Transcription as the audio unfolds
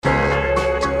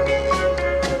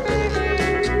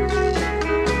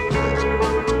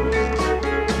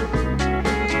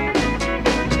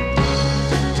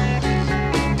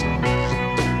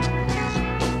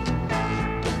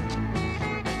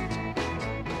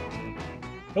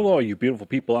Hello, you beautiful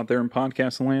people out there in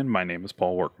podcast land. My name is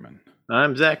Paul Workman.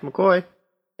 I'm Zach McCoy.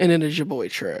 And it is your boy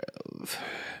Trev.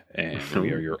 And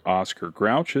we are your Oscar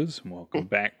Grouches. Welcome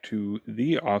back to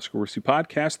the Oscar Worthy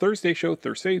Podcast Thursday show,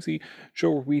 Thursese show,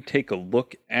 where we take a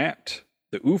look at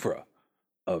the oeuvre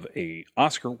of a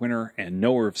Oscar winner and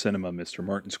knower of cinema, Mr.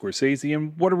 Martin Scorsese.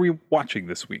 And what are we watching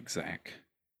this week, Zach?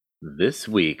 This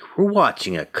week, we're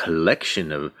watching a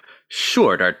collection of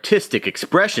short artistic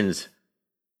expressions.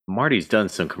 Marty's done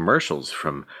some commercials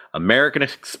from American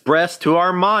Express to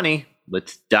Armani.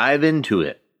 Let's dive into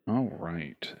it. All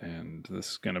right. And this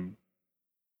is going to,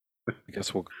 I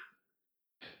guess we'll,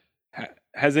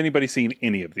 has anybody seen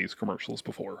any of these commercials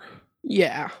before?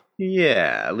 Yeah.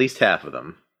 Yeah, at least half of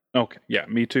them. Okay. Yeah,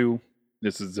 me too.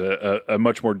 This is a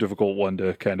much more difficult one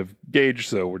to kind of gauge,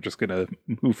 so we're just going to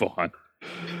move on.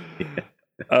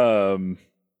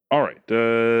 All right.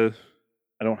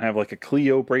 I don't have like a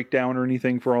Clio breakdown or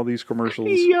anything for all these commercials.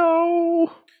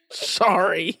 Yo!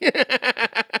 Sorry.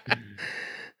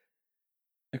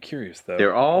 I'm curious though.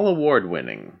 They're all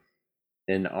award-winning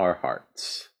in our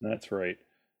hearts. That's right.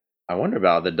 I wonder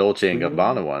about the Dolce &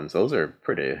 Gabbana ones. Those are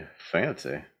pretty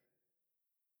fancy.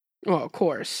 Well, of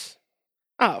course.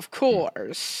 Of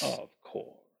course. Of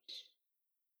course.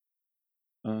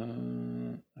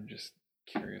 I'm just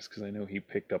curious because I know he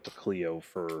picked up a Clio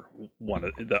for one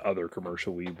of the other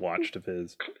commercial we watched of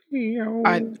his.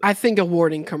 I think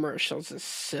awarding commercials is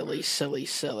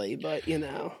silly, but you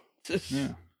know.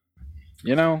 Yeah.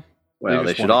 You know, Well,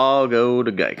 they should all go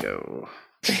to Geico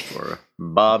for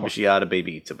Bob Giada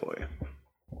Baby Eats a Boy.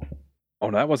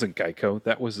 Oh, no, that wasn't Geico.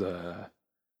 That was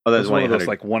that's one of those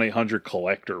like 1-800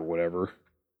 collect or whatever.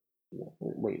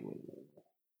 Wait.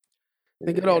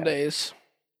 The good old days.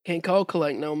 Can't call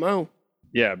collect no more.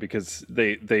 Yeah, because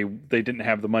they didn't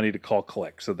have the money to call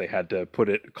collect, so they had to put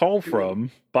it call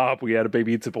from Bob. We had a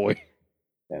Baby Eats a Boy.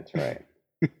 That's right.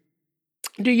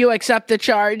 Do you accept the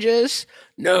charges?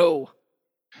 No.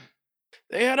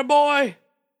 They had a boy.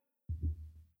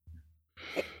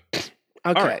 Okay.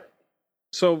 All right.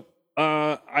 So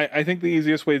I think the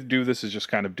easiest way to do this is just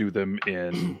kind of do them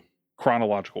in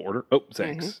chronological order. Oh,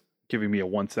 thanks. Giving me a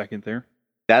 1 second there.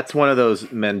 That's one of those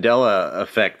Mandela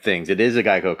effect things. It is a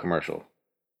Geico commercial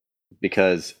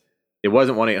because it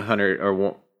wasn't 1-800 or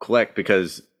won't collect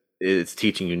because it's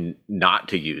teaching you not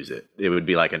to use it. It would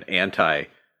be like an anti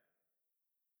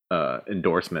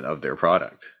endorsement of their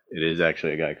product. It is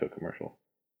actually a Geico commercial.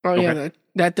 Oh, okay. Yeah,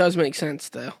 that does make sense,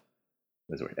 though.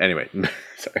 That's weird. Anyway,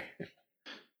 sorry.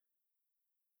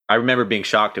 I remember being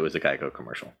shocked it was a Geico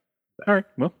commercial. All right.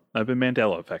 Well, I've been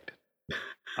Mandela affected.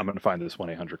 I'm going to find this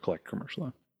 1-800 collect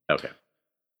commercial though. Okay.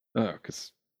 Oh,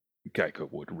 because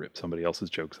Geico would rip somebody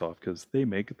else's jokes off because they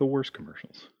make the worst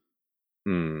commercials.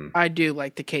 I do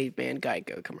like the caveman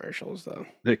Geico commercials, though.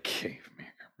 The caveman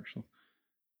commercial.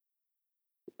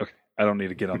 Okay, I don't need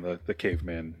to get on the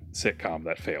caveman sitcom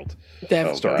that failed.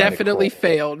 Definitely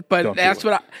failed, but that's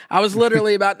what I was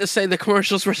literally about to say. The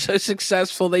commercials were so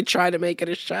successful, they tried to make it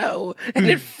a show, and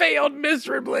it failed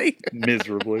miserably.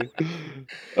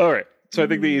 All right, so I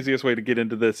think the easiest way to get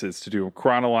into this is to do them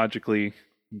chronologically.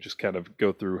 Just kind of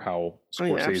go through how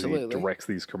Scorsese directs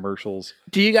these commercials.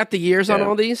 Do you got the years on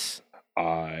all these?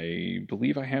 I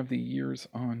believe I have the years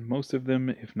on most of them,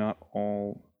 if not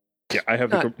all. Yeah, I have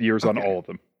the years on all of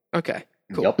them. Okay,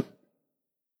 cool. Yep.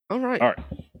 All right.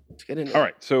 Let's get into it. All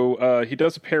right, so he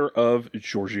does a pair of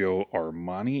Giorgio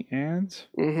Armani ads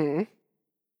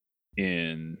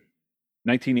in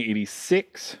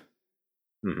 1986.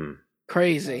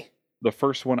 Crazy. The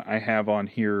first one I have on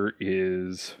here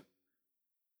is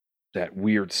that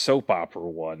weird soap opera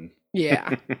one.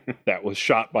 Yeah. That was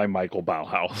shot by Michael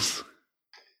Bauhaus.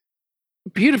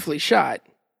 Beautifully shot.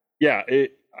 Yeah,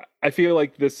 I feel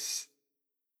like this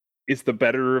is the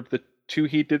better of the two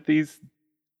he did these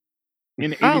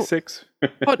in 86.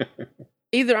 But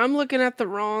either I'm looking at the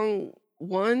wrong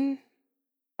one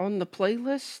on the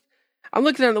playlist. I'm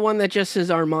looking at the one that just says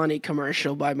Armani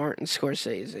commercial by Martin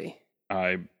Scorsese.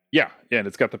 Yeah, and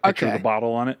it's got the picture of the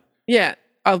bottle on it. Yeah.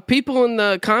 People in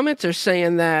the comments are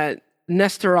saying that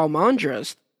Nestor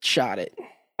Almondra shot it.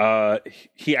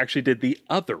 He actually did the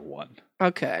other one.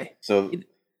 Okay. So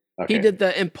he did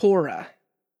the Empora.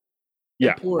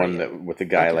 Yeah, one with the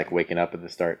guy like waking up at the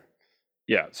start.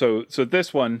 Yeah. So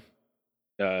this one,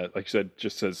 like you said,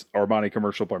 just says Armani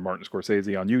commercial by Martin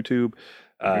Scorsese on YouTube.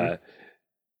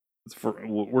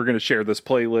 We're going to share this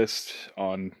playlist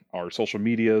on our social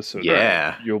media, so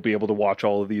that you'll be able to watch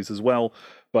all of these as well.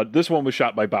 But this one was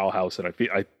shot by Bauhaus, and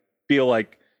I feel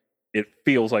like it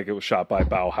feels like it was shot by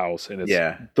Bauhaus, and it's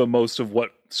the most of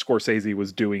what Scorsese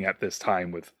was doing at this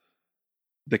time with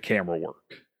the camera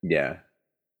work. Yeah.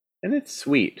 And it's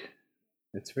sweet.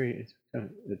 It's sweet.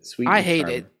 I and hate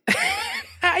charming. it.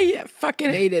 I fucking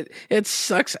hate it. It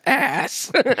sucks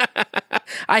ass.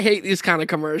 I hate these kind of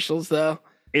commercials, though.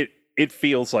 It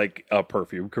feels like a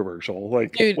perfume commercial.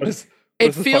 Like, Dude, what is?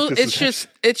 It feels it's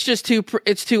just too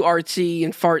artsy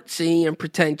and fartsy and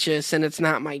pretentious, and it's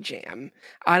not my jam.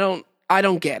 I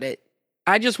don't get it.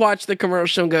 I just watch the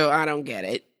commercial and go, I don't get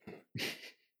it.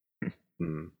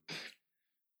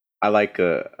 I like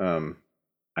I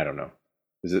don't know.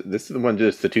 This is the one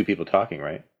just the two people talking,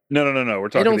 right? No. We're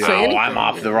talking. I'm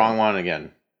off the wrong one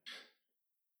again.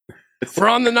 We're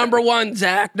on the number one,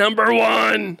 Zach. Number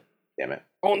one. Damn it.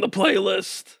 On the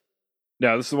playlist.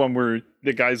 No, this is the one where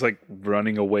the guy's like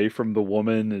running away from the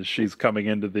woman as she's coming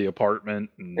into the apartment,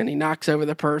 and he knocks over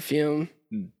the perfume.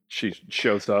 She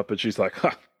shows up and she's like,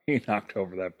 huh, he knocked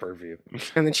over that perfume.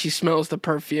 And then she smells the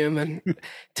perfume and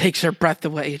takes her breath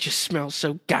away. It just smells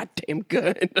so goddamn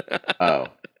good. Oh.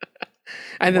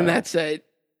 And then that's it.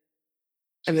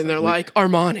 And then they're like,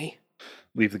 Armani.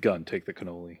 Leave the gun, take the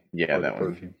cannoli. Yeah, that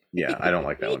one. Perfume. Yeah, I don't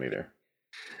like that one either.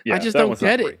 Yeah, I just don't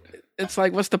get it. It's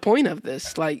like, what's the point of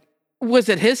this? Like, was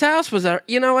it his house? Was there,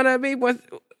 you know what I mean?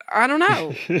 I don't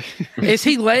know. Is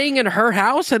he laying in her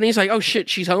house and he's like, oh shit,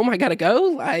 she's home, I gotta go?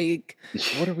 Like,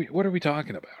 what are we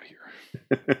talking about here?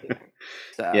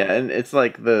 So. Yeah, and it's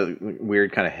like the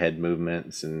weird kind of head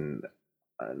movements and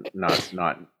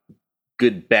not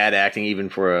good bad acting even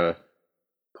for a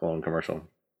cologne commercial.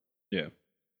 Yeah,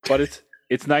 but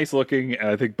it's nice looking, and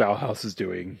I think Bauhaus is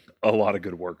doing a lot of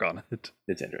good work on it.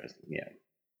 It's interesting. Yeah.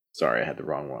 Sorry, I had the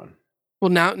wrong one. Well,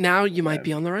 now you might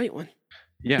be on the right one.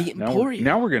 Yeah. Now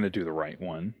we're going to do the right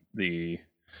one.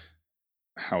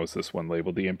 How is this one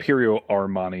labeled? The Imperial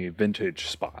Armani Vintage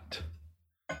Spot.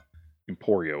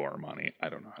 Emporio Armani. I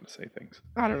don't know how to say things.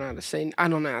 I don't know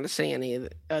how to say any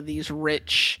of these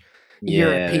rich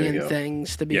European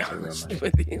things, to be honest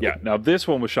with you. Yeah. Now this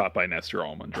one was shot by Nestor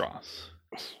Almendras.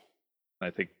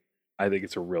 I think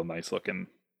it's a real nice looking.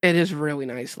 It is really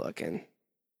nice looking.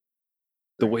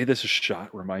 The way this is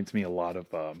shot reminds me a lot of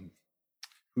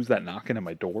Who's That Knocking at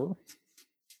My Door?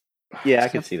 Yeah, I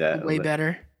can see that. Way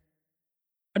better.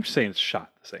 I'm just saying it's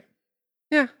shot the same.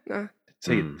 Yeah, no.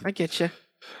 I get you.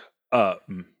 That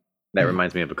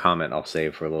reminds me of a comment I'll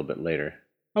save for a little bit later.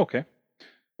 Okay.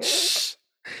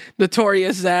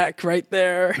 Notorious Zach right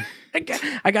there.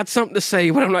 I got something to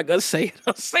say, but I'm not going to say it.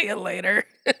 I'll say it later.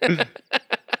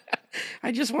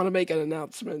 I just want to make an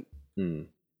announcement.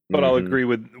 But I'll agree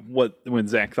with when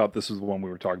Zach thought this was the one we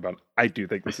were talking about. I do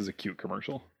think this is a cute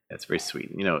commercial. That's very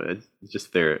sweet. You know, it's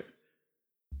just they're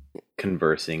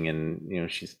conversing, and you know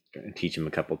she's going to teach him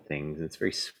a couple things. And it's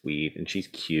very sweet, and she's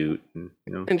cute, and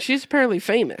you know. And she's apparently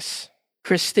famous.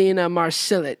 Christina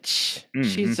Marcilic. Mm-hmm.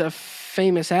 She's a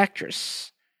famous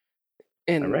actress.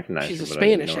 And I recognize she's her, a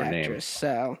Spanish actress. Name.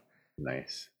 So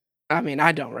nice. I mean,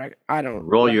 I don't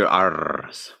roll your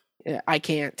R's. Yeah, I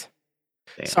can't.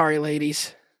 Damn. Sorry,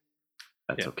 ladies.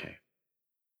 That's okay.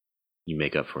 You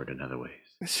make up for it in other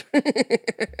ways.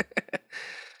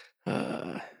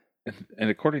 And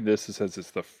according to this, it says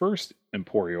it's the first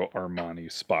Emporio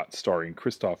Armani spot starring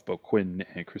Christophe Beauquin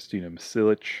and Christina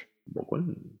Misiak.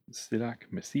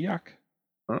 Misiak?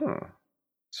 Oh.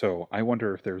 So I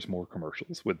wonder if there's more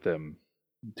commercials with them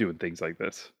doing things like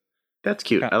this. That's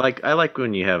cute. I like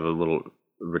when you have a little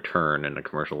return in a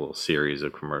commercial, a little series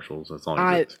of commercials. As long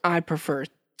as I prefer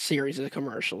series of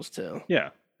commercials too. Yeah,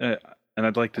 and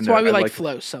I'd like to know. That's why we like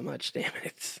Flow so much. Damn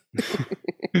it!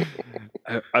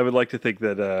 I would like to think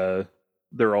that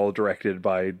they're all directed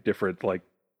by different like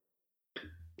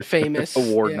famous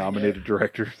award-nominated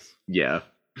directors. Yeah,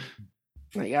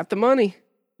 they got the money.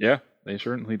 Yeah, they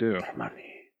certainly do. Money.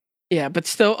 Yeah, but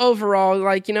still, overall,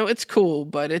 like it's cool,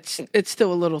 but it's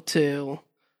still a little too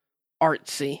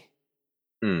artsy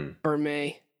for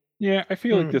me. Yeah, I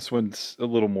feel like this one's a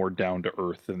little more down to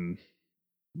earth than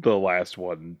the last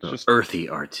one. Just earthy,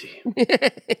 artsy.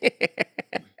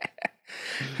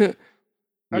 Okay.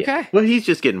 Yeah. Well, he's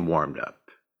just getting warmed up.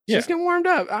 Just getting warmed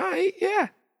up. Yeah.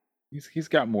 He's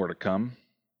got more to come.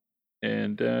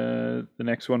 And the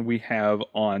next one we have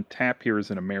on tap here is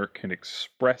an American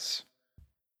Express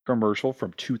commercial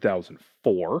from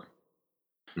 2004,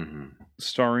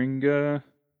 starring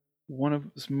one of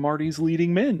Marty's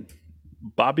leading men,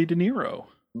 Bobby De Niro.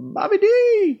 Bobby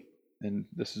D! And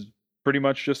this is pretty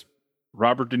much just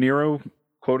Robert De Niro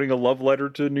quoting a love letter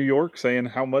to New York, saying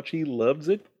how much he loves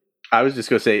it. I was just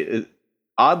going to say, it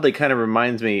oddly kind of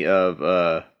reminds me of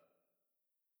the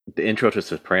intro to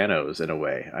Sopranos in a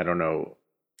way. I don't know.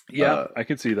 Yeah, I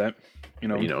can see that. You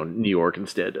know, New York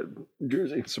instead of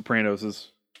Jersey. Sopranos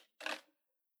is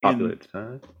popular at the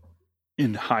time.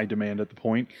 in high demand at the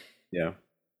point. Yeah.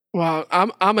 Well,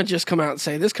 I'm gonna just come out and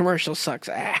say this commercial sucks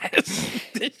ass.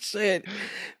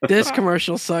 This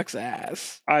commercial sucks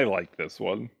ass. I like this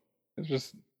one. It's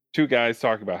just two guys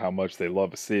talking about how much they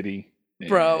love a city.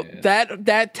 Bro,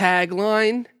 that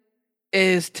tagline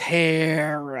is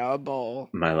terrible.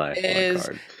 My life. Is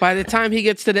by the time he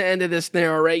gets to the end of this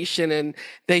narration and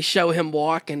they show him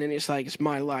walking and it's like, it's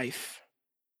my life.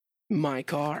 My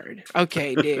card.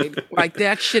 Okay, dude. Like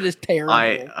that shit is terrible.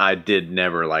 I did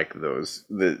never like those.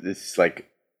 It's like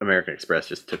American Express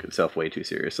just took itself way too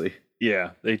seriously.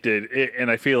 Yeah, they did.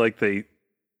 And I feel like they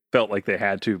felt like they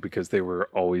had to because they were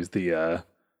always the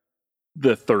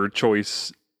third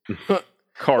choice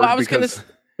card. Well, because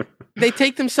they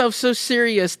take themselves so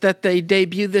serious that they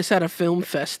debut this at a film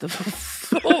festival.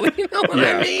 You know what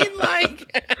I mean?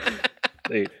 Like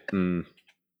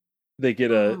they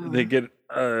get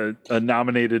a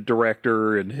nominated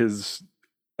director and his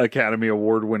Academy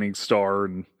Award winning star,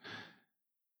 and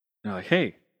they're like,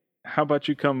 "Hey, how about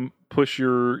you come push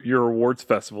your awards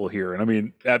festival here?" And I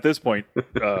mean, at this point,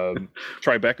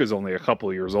 Tribeca's only a couple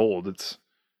of years old. It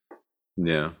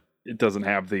doesn't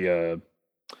have the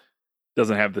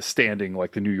standing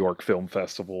like the New York Film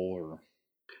Festival or.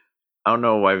 I don't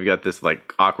know why we got this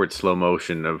like awkward slow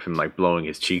motion of him like blowing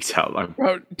his cheeks out. Like,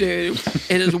 bro, dude,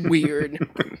 it is weird.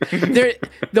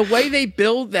 The way they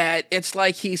build that, it's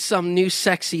like he's some new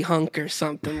sexy hunk or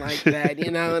something like that,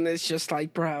 you know. And it's just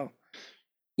like, bro,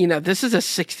 you know, this is a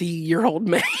 60-year-old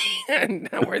man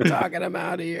that we're talking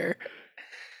about here.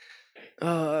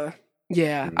 I'm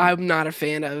not a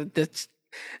fan of this.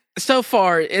 So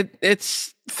far,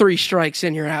 it's 3 strikes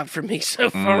and you're out for me so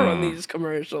far on these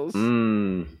commercials.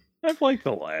 I've liked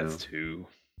the last 2.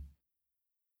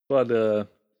 But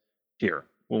here,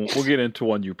 we'll get into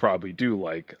one you probably do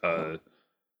like.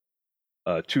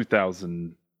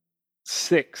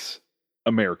 2006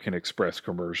 American Express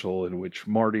commercial in which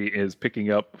Marty is picking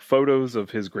up photos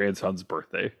of his grandson's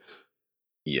birthday.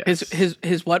 Yes.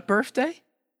 His what birthday?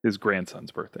 His grandson's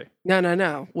birthday.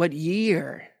 No. What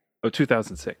year? Oh,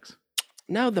 2006.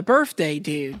 No, the birthday,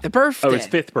 dude. The birthday. Oh, his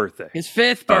 5th birthday. His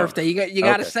 5th birthday. You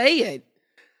got to say it.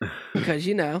 Because,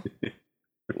 you know,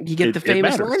 you get the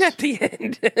famous line at the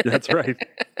end. That's right.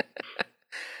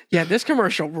 Yeah, this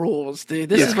commercial rules, dude.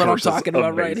 This is what I'm talking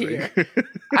about right here.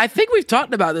 I think we've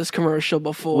talked about this commercial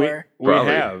before. We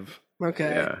have.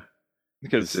 Okay. Yeah.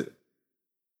 Because...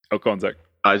 go on, Zach.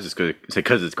 I was just going to say,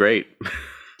 because it's great.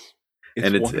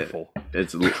 It's wonderful.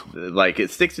 It's like, it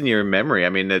sticks in your memory. I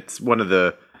mean, it's one of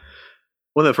the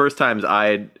first times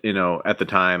at the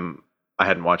time, I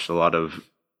hadn't watched a lot of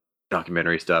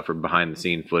documentary stuff or behind the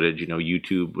scene footage. You know,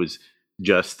 YouTube was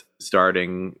just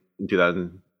starting in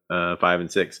 2005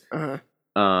 and 6. So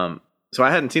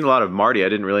I hadn't seen a lot of Marty. I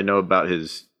didn't really know about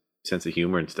his sense of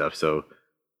humor and stuff. So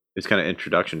it's kind of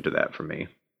introduction to that for me.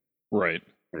 Right.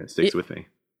 And it sticks with me.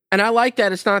 And I like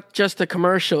that it's not just the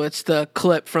commercial, it's the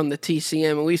clip from the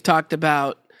TCM. And we've talked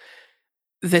about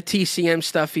the TCM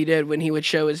stuff he did when he would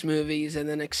show his movies and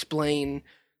then explain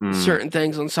certain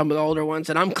things on some of the older ones.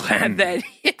 And I'm glad that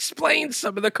he explained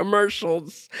some of the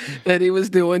commercials that he was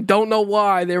doing. Don't know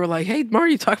why. They were like, hey,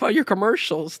 Marty, talk about your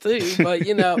commercials too. But,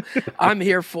 you know, I'm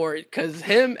here for it because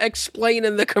him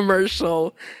explaining the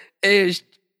commercial is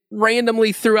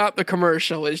randomly throughout the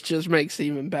commercial. It just makes it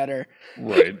even better.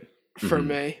 Right. For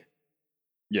me.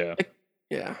 Yeah.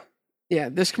 Yeah,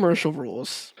 this commercial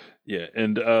rules. Yeah,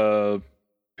 and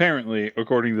apparently,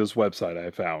 according to this website I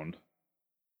found,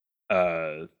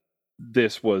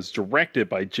 this was directed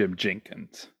by Jim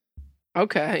Jenkins.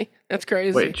 Okay, that's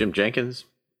crazy. Wait, Jim Jenkins?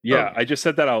 Yeah, I just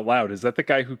said that out loud. Is that the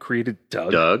guy who created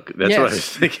Doug? Doug? That's what I was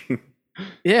thinking.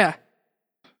 Yeah.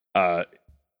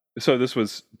 So this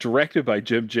was directed by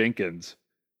Jim Jenkins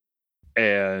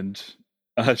and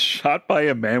shot by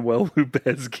Emmanuel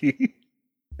Lubezki.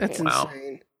 That's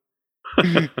insane.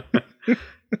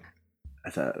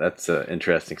 That's an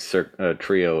interesting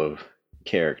trio of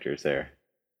characters there.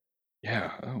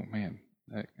 Yeah. Oh man,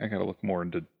 I gotta look more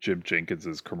into Jim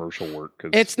Jenkins's commercial work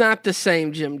because it's not the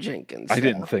same Jim Jenkins. I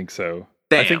didn't think so.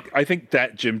 Damn. I think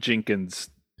that Jim Jenkins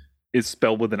is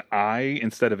spelled with an I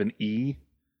instead of an E.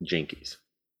 Jinkies.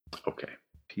 Okay.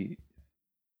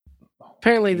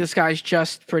 Apparently, this guy's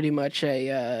just pretty much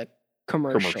a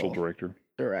commercial director.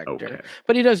 Okay.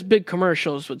 But he does big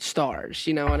commercials with stars.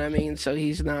 You know what I mean? So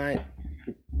he's not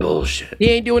bullshit.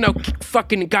 He ain't doing no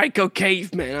fucking Geico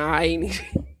caveman. I ain't.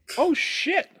 Oh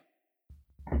shit!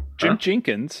 Jim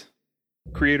Jenkins,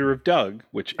 creator of Doug,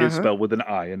 which is spelled with an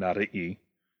I and not an E,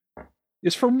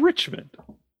 is from Richmond.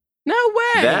 No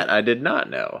way. That I did not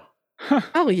know.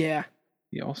 Oh yeah.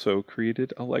 He also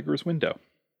created Allegra's Window.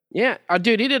 Yeah,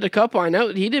 dude, he did a couple. I know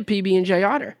he did PB&J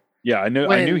Otter. Yeah, I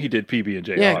knew he did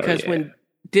PB&J. Yeah, Otter. because when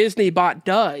Disney bought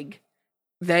Doug,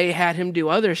 they had him do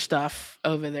other stuff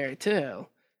over there too,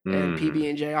 and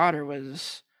PB&J Otter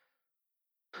was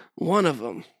one of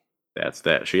them. That's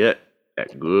that shit.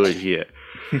 That good shit.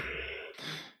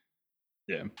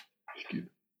 Yeah.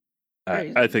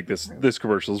 I think this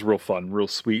commercial is real fun, real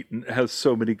sweet, and it has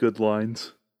so many good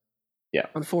lines. Yeah.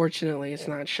 Unfortunately, it's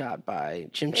not shot by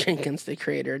Jim Jenkins, the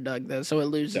creator of Doug, though, so it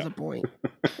loses a point.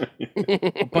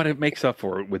 But it makes up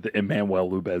for it with the Emmanuel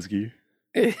Lubezki.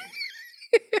 The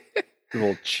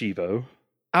little Chivo.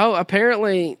 Oh,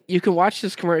 apparently you can watch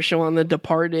this commercial on the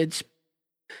Departed's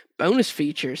bonus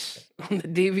features on the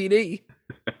DVD.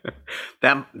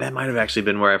 That might have actually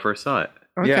been where I first saw it.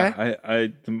 Okay. Yeah, I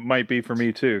it might be for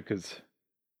me too, because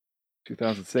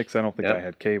 2006, I don't think I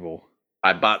had cable.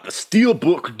 I bought the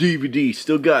Steelbook DVD.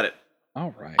 Still got it.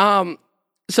 All right.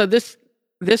 So this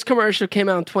commercial came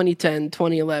out in 2010,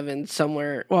 2011,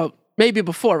 somewhere. Well, maybe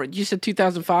before. You said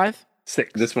 2005?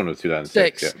 6. This one was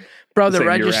 2006. Yeah. Bro, the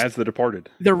register as The Departed.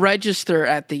 The register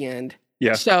at the end.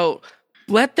 Yeah. So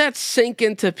let that sink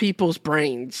into people's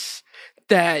brains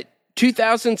that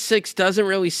 2006 doesn't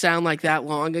really sound like that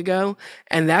long ago,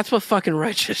 and that's what fucking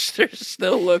registers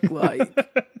still look like.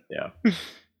 Yeah.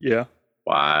 Yeah.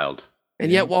 Wild.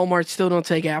 And yet Walmart still don't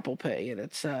take Apple Pay, and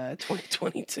it's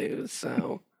 2022.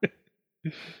 So,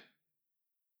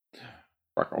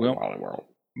 well,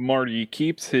 Marty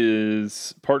keeps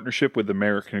his partnership with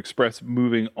American Express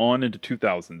moving on into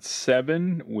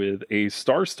 2007 with a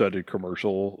star-studded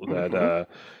commercial that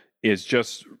is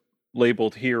just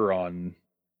labeled here on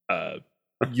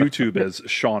YouTube as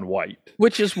Shaun White,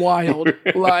 which is wild.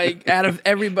 Like, out of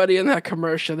everybody in that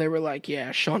commercial, they were like,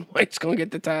 "Yeah, Shaun White's gonna get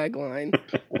the tagline."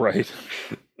 Right.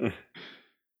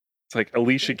 It's like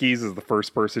Alicia Keys is the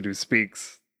first person who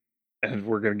speaks, and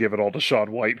we're gonna give it all to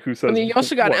Shaun White, who says. And then you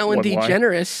also got Ellen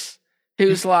DeGeneres,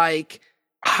 who's like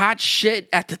hot shit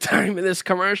at the time of this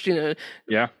commercial. You know,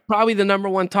 yeah, probably the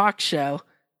 #1 talk show,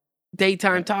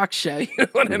 daytime talk show. You know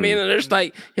what I mean? And there's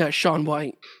like, yeah, Shaun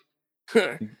White.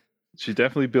 She's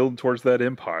definitely building towards that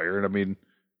empire, and I mean,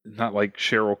 not like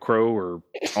Sheryl Crow or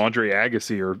Andre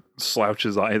Agassi or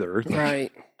slouches either. Right.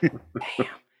 Damn.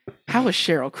 How is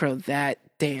Sheryl Crow that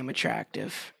damn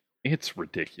attractive? It's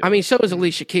ridiculous. I mean, so is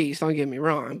Alicia Keys, don't get me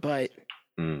wrong, but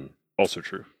also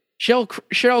true.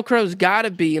 Sheryl Crow's got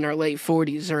to be in her late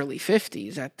 40s, early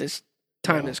 50s at this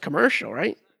time of this commercial,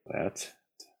 right? That's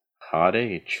hot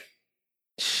age.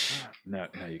 Now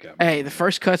you got me. Hey, the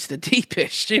first cut's the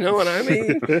deepest, you know what I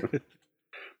mean?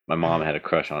 My mom had a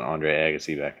crush on Andre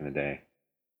Agassi back in the day.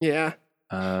 Yeah.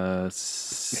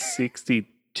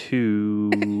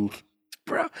 62.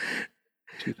 Bro.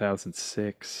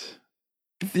 2006.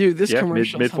 Dude, this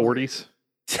commercial mid 40s.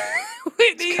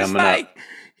 He's like,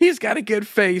 he's got a good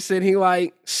face and he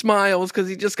like smiles because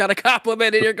he just got a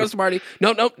compliment. And here goes Marty.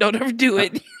 No, don't ever do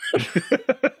it.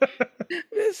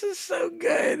 This is so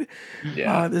good.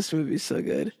 Yeah. Oh, this movie's so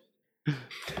good.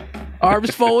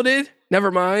 Arms folded.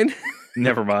 Never mind.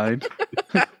 Never mind.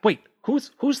 Wait,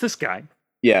 who's this guy?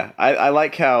 Yeah, I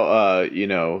like how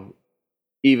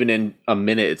even in a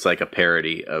minute it's like a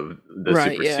parody of the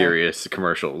super serious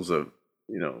commercials of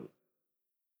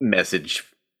message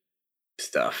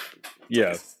stuff.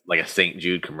 Yeah, it's like a St.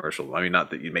 Jude commercial. I mean,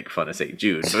 not that you make fun of St.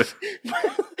 Jude, but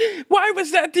why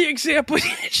was that the example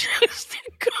you chose to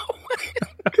go with?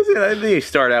 Because they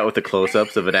start out with the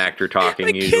close-ups of an actor talking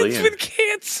the usually. Kids with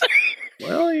cancer.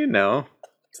 Well,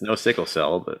 it's no sickle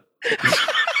cell, but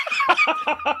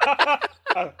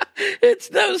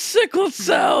it's no sickle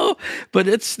cell, but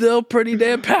it's still pretty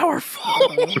damn powerful.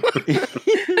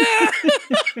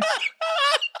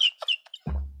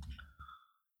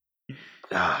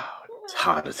 It's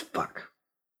hot as fuck.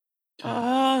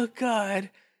 Oh God,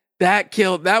 that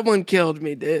one killed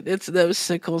me, dude. It's no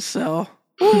sickle cell.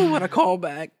 Ooh, what a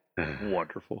callback!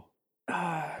 Wonderful.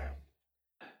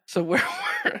 So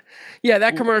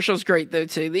that commercial's great though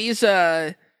too. These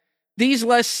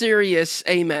less serious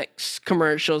Amex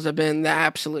commercials have been the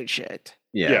absolute shit.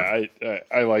 Yeah,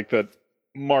 I like that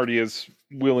Marty is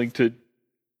willing to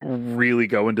really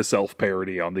go into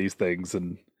self-parody on these things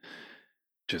and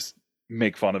just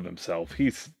make fun of himself.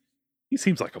 He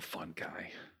seems like a fun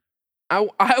guy.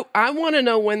 I want to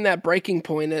know when that breaking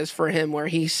point is for him where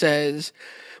he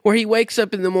wakes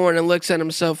up in the morning and looks at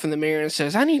himself in the mirror and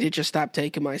says, I need to just stop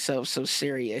taking myself so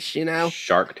serious, you know?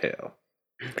 Shark Tale.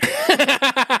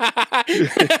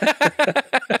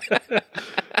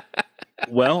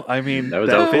 Well, I mean, that was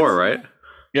 04, right?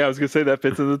 Yeah, I was gonna say that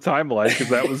fits in the timeline because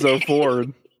that was 04.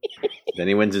 Then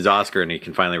he wins his Oscar and he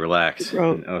can finally relax.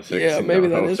 Bro, Oh, yeah, maybe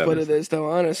that is what it is, though,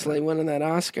 honestly, winning that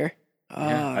Oscar.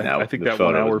 I think that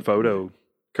 1 hour photo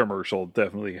commercial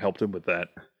definitely helped him with that.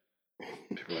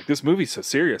 People are like, this movie's so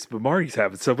serious, but Marty's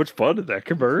having so much fun in that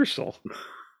commercial.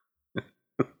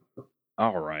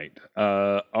 All right.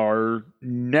 Our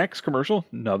next commercial,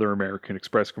 another American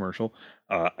Express commercial.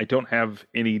 I don't have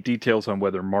any details on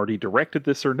whether Marty directed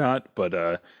this or not, but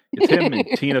it's him and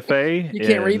Tina Fey. You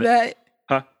can't read that?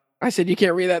 Huh? I said you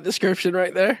can't read that description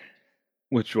right there.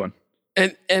 Which one?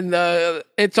 And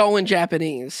it's all in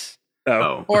Japanese.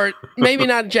 Oh. Or maybe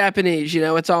not Japanese,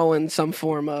 it's all in some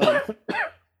form of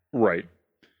right.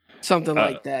 Something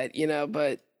like that,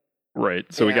 but right.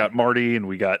 So we got Marty and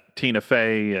we got Tina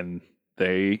Fey, and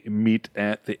they meet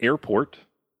at the airport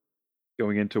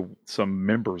going into some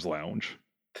members lounge.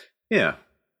 Yeah.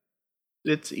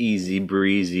 It's easy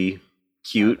breezy,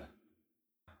 cute.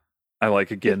 I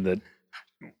like again that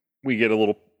we get a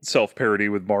little self-parody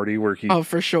with Marty where he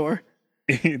for sure.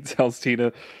 He tells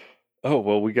Tina, "Oh,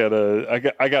 well,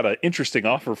 I got an interesting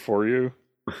offer for you."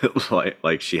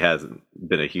 like she hasn't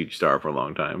been a huge star for a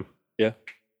long time. Yeah.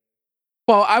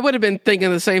 Well, I would have been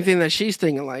thinking the same thing that she's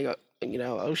thinking, like,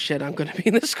 oh shit, I'm going to be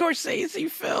in the Scorsese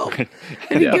film.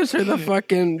 And he gives her the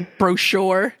fucking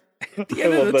brochure at the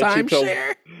end of the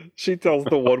timeshare. She tells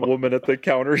the one woman at the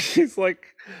counter, she's like,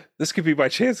 this could be my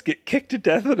chance to get kicked to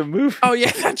death in a movie. Oh,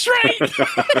 yeah, that's right.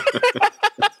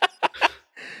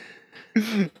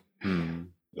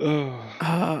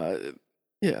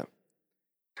 Yeah.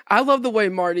 I love the way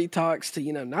Marty talks to,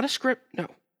 not a script, no,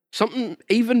 something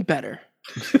even better.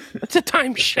 It's a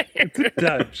timeshare.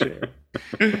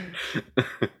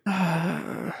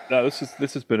 No,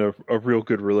 this has been a real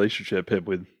good relationship him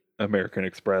with American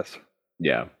Express.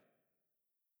 Yeah.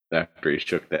 After he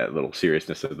shook that little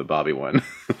seriousness of the Bobby one.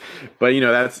 But,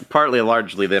 that's partly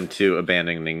largely them too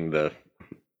abandoning the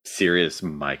serious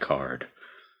my card.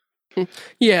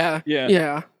 Yeah.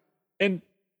 And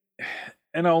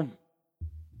I'll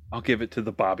give it to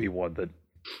the Bobby one that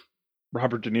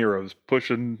Robert De Niro's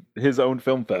pushing his own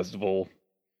film festival.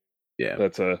 Yeah.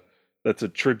 That's a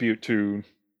tribute to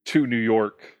New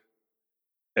York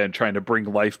and trying to bring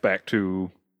life back to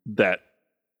that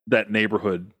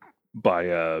neighborhood by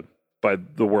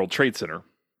the World Trade Center.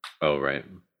 Oh, right.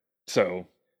 So,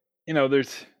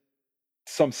 there's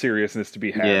some seriousness to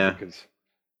be had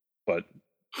but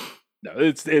no,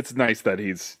 it's nice that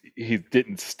he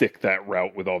didn't stick that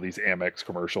route with all these Amex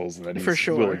commercials, and that he's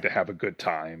willing to have a good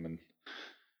time. And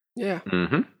yeah.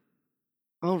 Mm-hmm.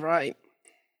 All right.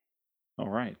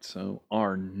 So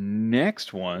our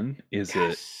next one is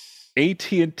a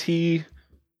AT&T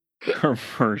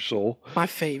commercial. My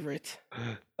favorite.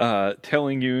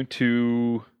 Telling you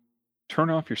to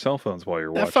turn off your cell phones while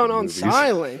you're watching that phone movies. on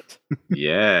silent.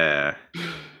 Yeah.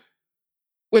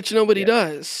 Which nobody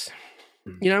does.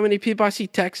 You know how many people I see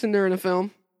texting during a film?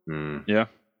 Mm. Yeah.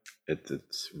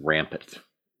 It's rampant.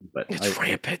 But it's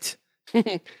rampant.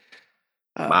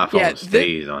 My phone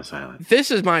stays on silent. This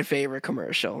is my favorite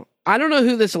commercial. I don't know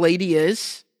who this lady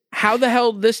is. How the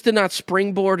hell this did not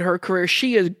springboard her career?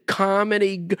 She is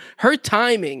comedy. Her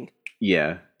timing.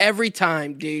 Yeah. Every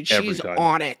time, dude. She's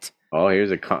on it. Oh, here's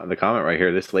the comment right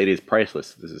here. This lady is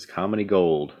priceless. This is comedy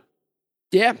gold.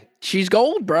 Yeah, she's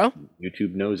gold, bro.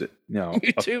 YouTube knows it. No.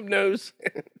 YouTube knows.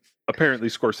 Apparently,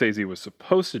 Scorsese was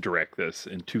supposed to direct this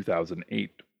in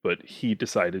 2008, but he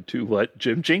decided to let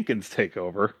Jim Jenkins take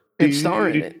over and star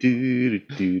in it.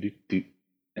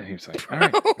 And he was like, all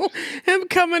right. Him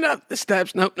coming up the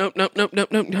steps. Nope.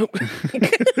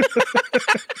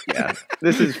 Yeah.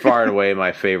 This is far and away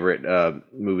my favorite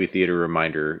movie theater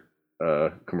reminder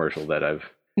commercial that I've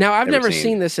never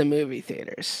seen this in movie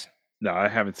theaters. No, I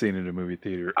haven't seen it in a movie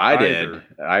theater. I did.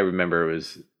 I remember I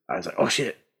was like, oh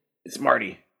shit, it's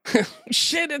Marty.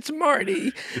 Shit, it's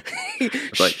Marty.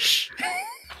 It's like,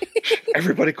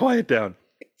 everybody quiet down.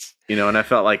 And I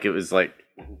felt like it was like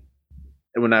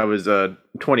when I was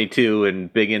 22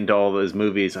 and big into all those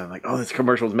movies, I'm like, oh, this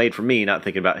commercial was made for me, not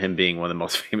thinking about him being one of the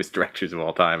most famous directors of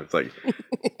all time. It's like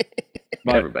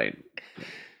everybody.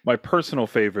 My personal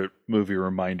favorite movie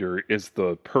reminder is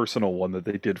the personal one that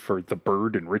they did for The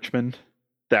Bird in Richmond.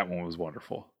 That one was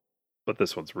wonderful. But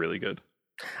this one's really good.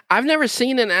 I've never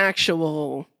seen an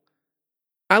actual,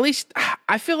 at least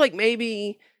I feel like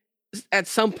maybe at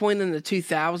some point in the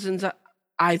 2000s,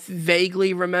 I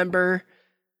vaguely remember,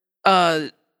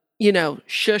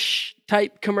 shush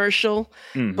type commercial,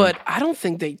 but I don't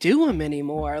think they do them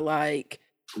anymore. Like,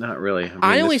 not really.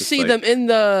 I only see them in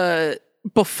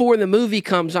before the movie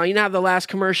comes on. You know how the last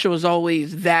commercial is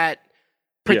always that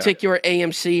particular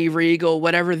AMC, Regal,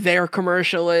 whatever their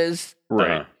commercial is.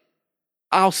 Right.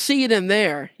 I'll see it in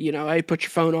there, hey, put your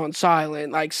phone on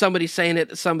silent, like somebody saying it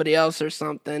to somebody else or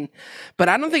something. But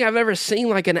I don't think I've ever seen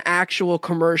like an actual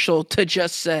commercial to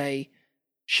just say,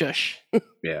 shush.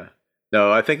 Yeah.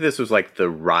 No, I think this was like the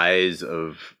rise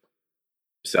of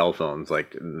cell phones,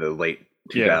 like in the late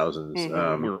 2000s.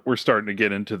 Yeah. We're starting to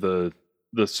get into the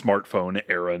smartphone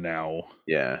era now.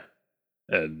 Yeah.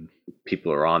 And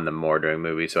people are on them more during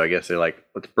movies, so I guess they're like,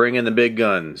 let's bring in the big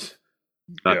guns.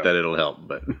 Not that it'll help,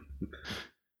 but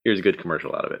here's a good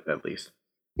commercial out of it, at least.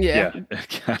 Yeah.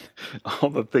 God, all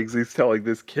the things he's telling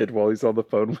this kid while he's on the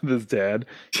phone with his dad.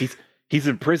 He's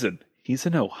in prison. He's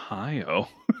in Ohio.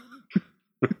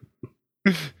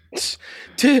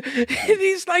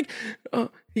 He's like,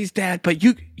 he's dad, but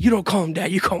you don't call him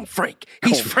dad, you call him Frank.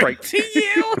 He's Frank to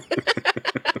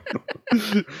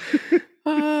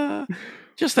you.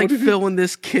 Just like filling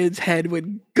this kid's head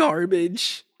with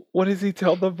garbage. What does he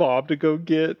tell the mom to go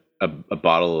get? A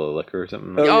bottle of liquor or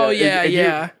something? Oh,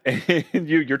 yeah. And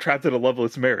you're trapped in a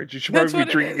loveless marriage. You should probably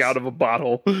be drinking out of a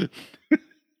bottle.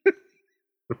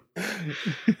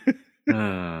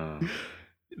 No,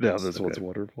 this one's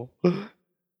wonderful.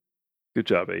 Good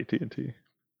job, AT&T.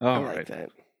 All right.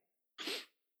 That.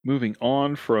 Moving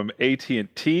on from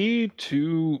AT&T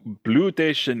to Bleu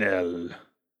de Chanel.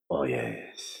 Oh,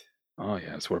 yes. Oh,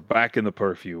 yes. We're back in the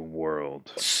perfume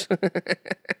world.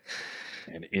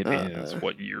 And it is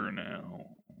what year now?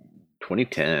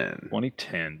 2010.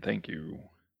 2010. Thank you.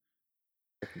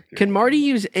 Can Marty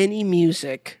use any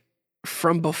music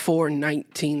from before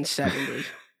 1970?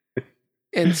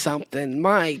 In something,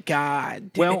 my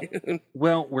God. Dude.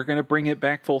 Well, we're gonna bring it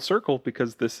back full circle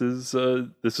because this is a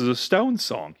Stones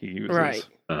song he uses, right?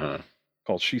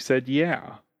 Called "She Said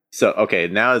Yeah." So okay,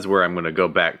 now is where I'm gonna go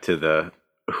back to the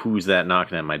 "Who's that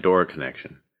knocking at my door"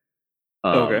 connection.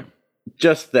 Okay,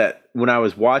 just that when I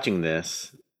was watching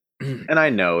this, and I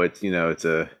know it's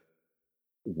a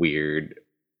weird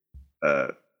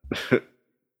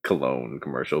cologne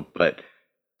commercial, but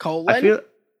colon. I feel.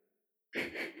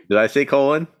 Did I say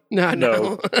colon?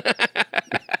 No.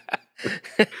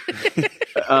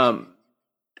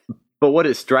 But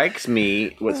what strikes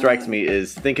me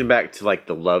is thinking back to like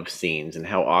the love scenes and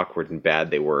how awkward and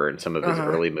bad they were in some of his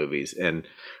early movies. And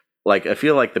like, I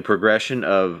feel like the progression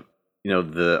of,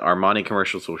 the Armani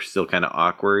commercials were still kind of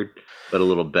awkward, but a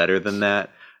little better than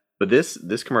that. But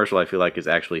this commercial I feel like is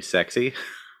actually sexy.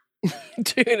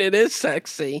 Dude, it is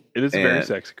sexy. It is a very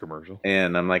sexy commercial.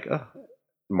 And I'm like, oh,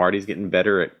 Marty's getting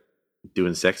better at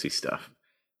doing sexy stuff.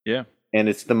 Yeah. And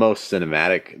it's the most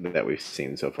cinematic that we've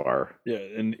seen so far. Yeah,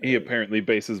 and he apparently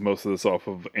bases most of this off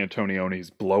of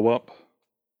Antonioni's Blow Up.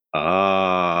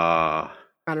 I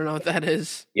don't know what that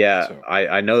is. Yeah, so,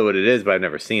 I know what it is, but I've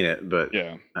never seen it. But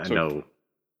yeah, I know.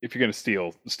 If you're going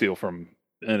to steal from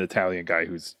an Italian guy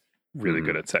who's really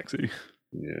good at sexy.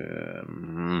 Yeah.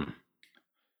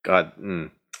 God.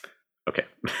 Okay.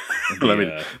 Let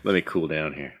me cool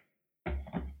down here.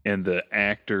 And the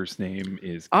actor's name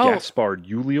is Gaspard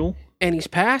Ulliel. And he's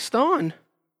passed on.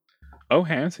 Oh,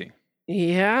 has he?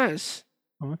 He has.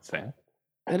 Oh, that's sad.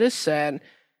 It is sad.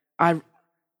 I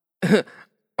ain't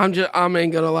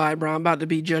gonna lie, bro. I'm about to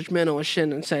be judgmental as shit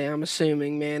and say I'm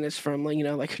assuming, man, it's from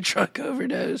like a drug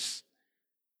overdose.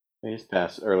 He just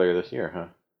passed earlier this year, huh?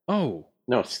 Oh.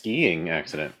 No, skiing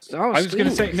accident. Oh, I was gonna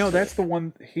say, no, that's the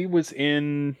one. He was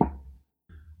in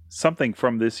something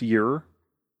from this year.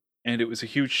 And it was a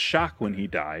huge shock when he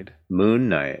died. Moon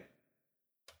Knight.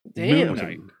 Damn. Moon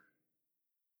Knight.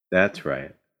 That's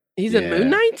right. He's in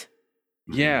Moon Knight?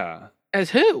 Yeah.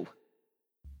 As who?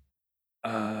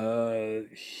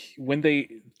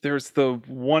 There's the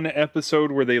one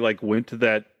episode where they like went to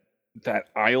that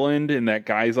island and that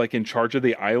guy's like in charge of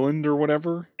the island or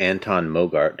whatever. Anton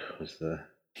Mogart was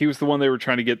He was the one they were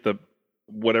trying to get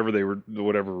MacGuffin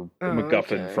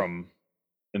from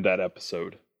in that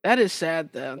episode. That is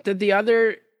sad, though. Did the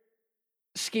other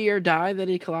skier die that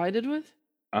he collided with?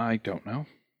 I don't know.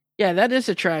 Yeah, that is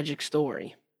a tragic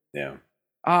story. Yeah.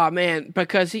 Oh, man,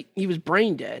 because he was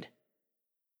brain dead.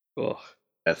 Ugh.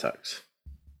 That sucks.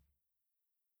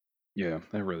 Yeah,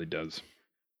 that really does.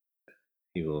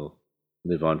 He will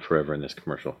live on forever in this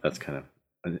commercial. That's kind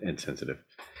of insensitive.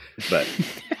 But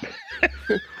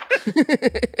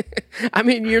I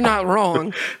mean, you're not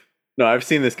wrong. No, I've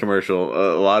seen this commercial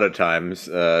a lot of times,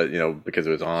 because it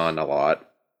was on a lot,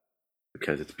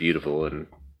 because it's beautiful and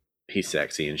he's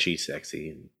sexy and she's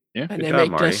sexy. And they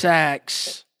make the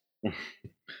sex.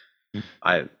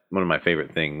 One of my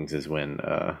favorite things is when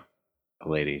a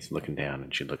lady's looking down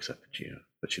and she looks up at you,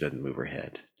 but she doesn't move her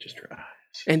head, just her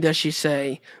eyes. And does she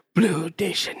say, Bleu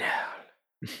de Chanel?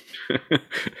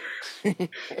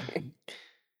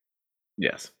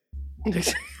 Yes.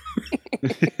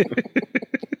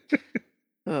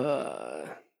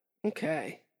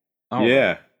 Okay. All yeah.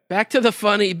 right. Back to the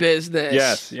funny business.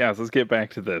 Yes. Let's get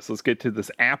back to this. Let's get to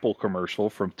this Apple commercial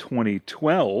from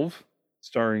 2012,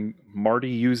 starring Marty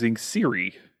using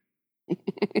Siri.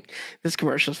 This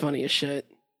commercial's funny as shit.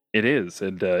 It is,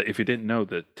 and if you didn't know,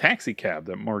 the taxi cab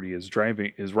that Marty is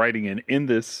riding in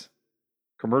this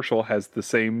commercial has the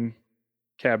same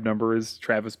cab number as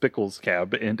Travis Bickle's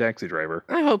cab in Taxi Driver.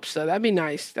 I hope so. That'd be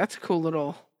nice. That's a cool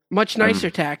little, much nicer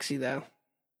taxi though.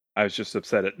 I was just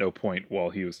upset at no point while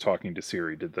he was talking to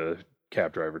Siri did the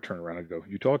cab driver turn around and go,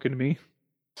 "You talking to me?"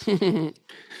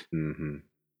 Mm-hmm.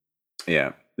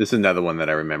 Yeah, this is another one that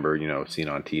I remember, seeing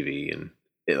on TV, and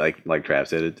it like Trav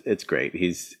said, it's great.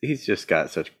 He's just got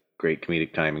such great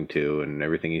comedic timing too, and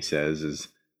everything he says is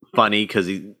funny because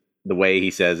the way he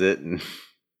says it. And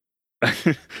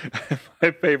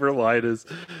my favorite line is,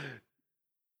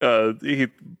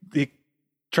 he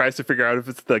tries to figure out if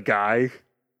it's the guy.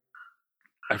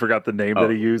 I forgot the name that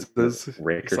he uses.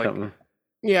 Rick or something.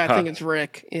 Yeah, I think it's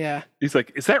Rick. Yeah. He's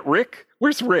like, "Is that Rick?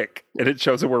 Where's Rick?" And it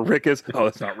shows him where Rick is. Oh,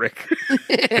 it's not Rick.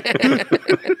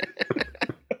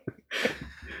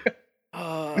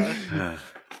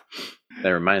 That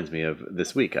reminds me of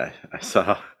this week. I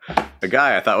saw a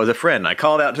guy I thought was a friend. I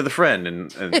called out to the friend,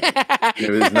 and it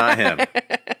was not him.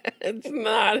 It's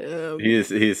not him.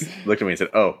 He's looked at me and said,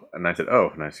 "Oh," and I said, "Oh,"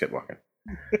 and I just kept walking.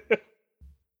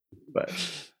 But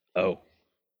well,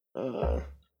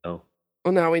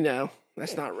 now we know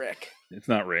that's not Rick. It's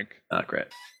not Rick. Not great.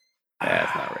 Yeah,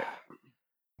 it's not Rick.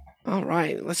 All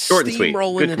right, let's Short and sweet.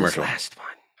 steamroll Good into this commercial. last one.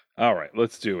 All right,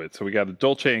 let's do it. So we got a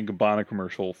Dolce & Gabbana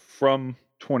commercial from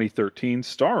 2013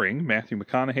 starring Matthew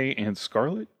McConaughey and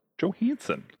Scarlett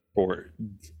Johansson for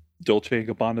Dolce &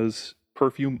 Gabbana's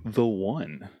perfume The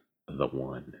One. The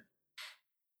One.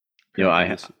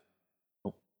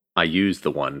 I used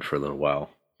The One for a little while.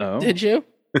 Oh. Did you?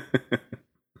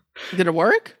 Did it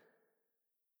work?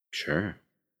 Sure.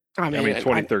 I I mean, mean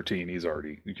 2013,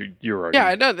 you're already yeah,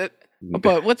 I know that.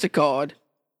 But what's it called?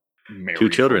 married 2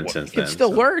 children for what? since It can then.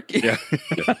 still so- work. Yeah.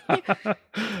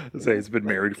 Say he's been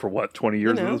married for what, 20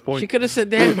 years at this point? She could have said,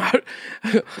 "Damn, I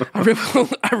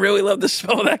really love the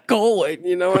smell of that colon."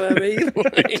 You know what I mean?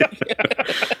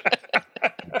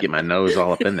 Get my nose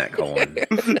all up in that colon.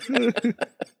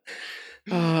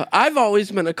 I've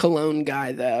always been a cologne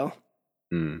guy, though.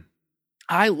 Mm.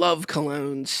 I love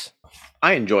colognes.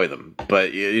 I enjoy them,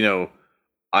 but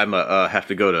I'm have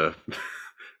to go to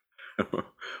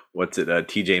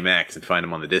TJ Maxx and find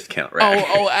them on the discount rack.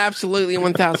 Oh, absolutely,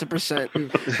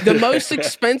 1000%. The most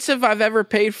expensive I've ever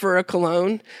paid for a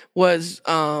cologne was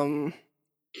Tim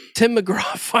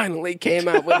McGraw finally came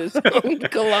out with his own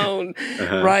cologne,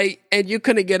 right? And you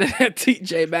couldn't get it at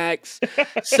TJ Maxx,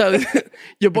 so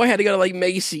your boy had to go to like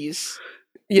Macy's.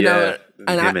 You know,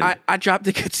 and I dropped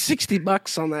a good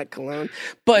 $60 on that cologne.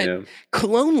 But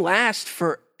cologne lasts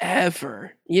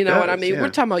forever. You know what I mean? Yeah.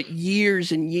 We're talking about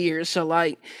years and years. So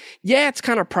like, yeah, it's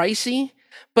kind of pricey,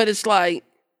 but it's like,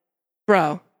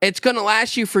 bro, it's gonna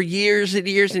last you for years and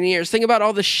years and years. Think about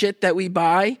all the shit that we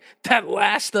buy that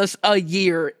lasts us a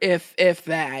year, if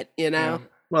that, you know. Yeah.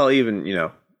 Well, even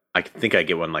I think I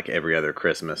get one like every other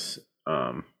Christmas.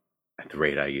 At the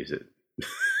rate I use it,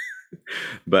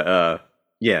 but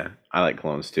yeah, I like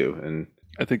colognes too. And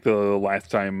I think the last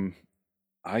time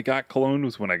I got cologne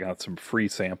was when I got some free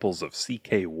samples of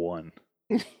CK1.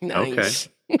 Nice.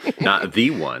 Okay. Not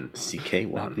the one,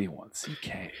 CK1. Not the one,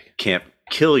 CK. Can't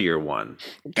kill your one.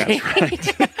 That's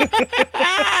right.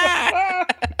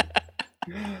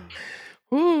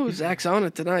 Ooh, Zach's on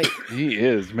it tonight. He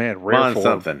is, man. On Rare form.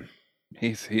 something.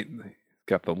 He's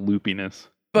got the loopiness.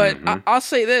 But Mhm. I'll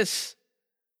say this.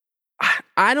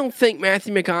 I don't think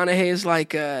Matthew McConaughey is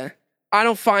like I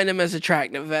don't find him as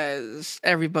attractive as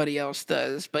everybody else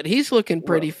does, but he's looking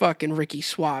pretty fucking Ricky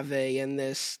Suave in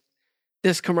this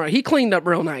commercial. He cleaned up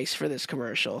real nice for this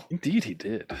commercial. Indeed, he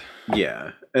did.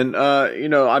 Yeah, and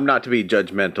I'm not to be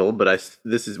judgmental, but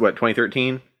this is what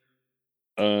 2013.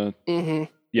 Mm-hmm.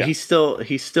 Yeah. He's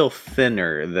still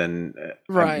thinner than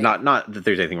Right. Not that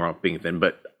there's anything wrong with being thin,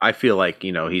 but I feel like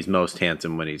he's most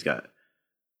handsome when he's got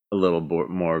a little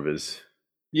more of his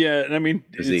Yeah, and I mean,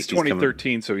 Physique, it's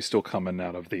 2013, so he's still coming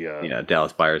out of the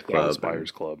Dallas Buyers Club. Dallas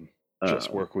Buyers Club.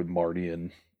 Just work with Marty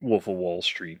and Wolf of Wall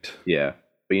Street. Yeah,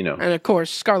 but And of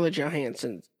course, Scarlett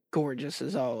Johansson's gorgeous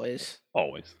as always.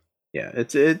 Always. yeah,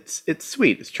 it's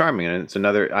sweet, it's charming, and it's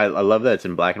another. I love that it's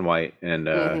in black and white, and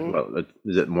well,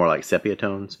 is it more like sepia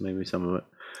tones? Maybe some of it.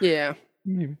 Yeah.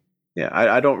 Yeah,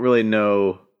 I don't really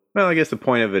know. Well, I guess the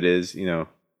point of it is,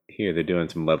 here they're doing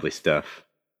some lovely stuff.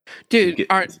 Dude,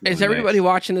 is everybody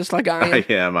watching this like I am?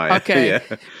 Yeah, Okay.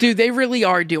 Yeah. Dude, they really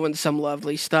are doing some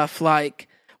lovely stuff. Like,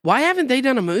 why haven't they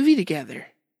done a movie together?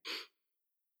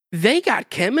 They got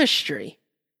chemistry.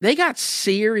 They got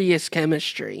serious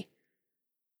chemistry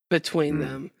between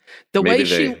them. The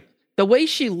way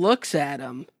she looks at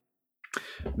him.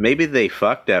 Maybe they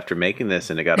fucked after making this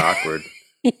and it got awkward.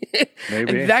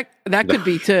 Maybe. That could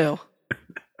be too.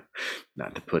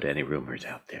 Not to put any rumors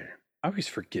out there. I always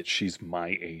forget she's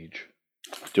my age.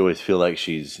 Do you always feel like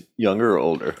she's younger or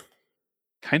older?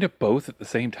 Kind of both at the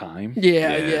same time.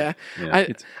 Yeah.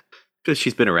 Because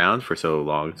she's been around for so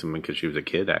long, because she was a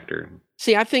kid actor.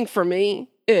 See, I think for me,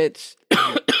 it's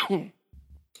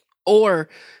or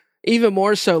even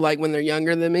more so like when they're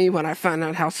younger than me, when I find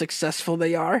out how successful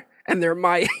they are and they're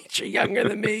my age or younger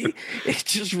than me, it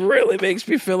just really makes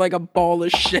me feel like a ball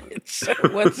of shit. So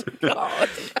what's it called?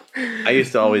 I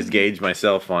used to always gauge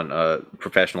myself on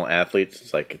professional athletes.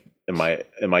 It's like, am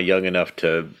I young enough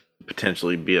to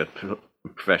potentially be a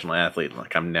professional athlete?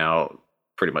 Like, I'm now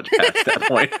pretty much past that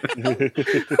point.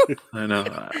 I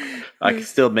know. I can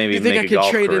still maybe make a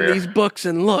golf career. You think I could trade in these books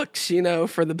and looks,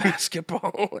 for the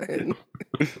basketball? And,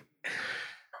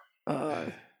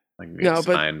 no,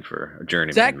 but for a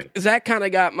journeyman. Zach kind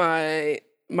of got my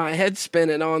head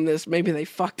spinning on this. Maybe they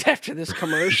fucked after this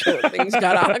commercial. And things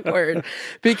got awkward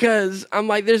because I'm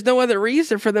like, there's no other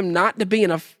reason for them not to be in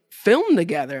a film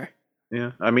together.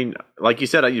 Yeah, I mean, like you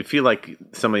said, you feel like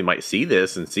somebody might see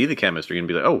this and see the chemistry and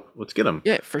be like, "Oh, let's get them."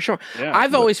 Yeah, for sure. Yeah,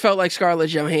 I've always felt like Scarlett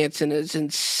Johansson is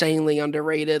insanely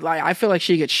underrated. Like, I feel like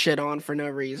she gets shit on for no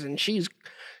reason. She's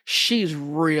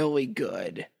really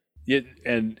good. Yeah,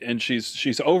 and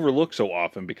she's overlooked so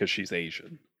often because she's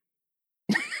Asian.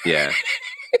 Yeah.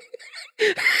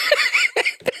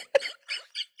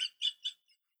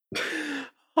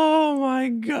 Oh my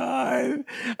god!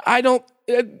 I don't.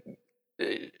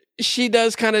 She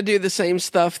does kind of do the same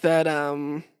stuff that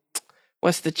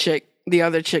what's the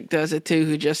other chick does it too,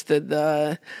 who just did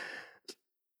the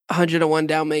 101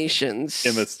 Dalmatians.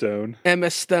 Emma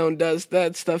Stone does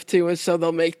that stuff too, and so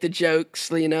they'll make the jokes,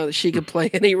 that she could play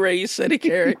any race, any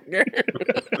character.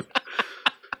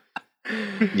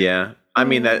 Yeah, I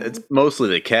mean that it's mostly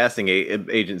the casting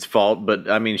agent's fault, but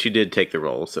I mean she did take the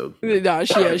role, so no,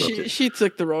 she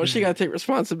took the role. She got to take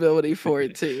responsibility for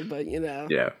it too, but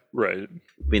yeah, right.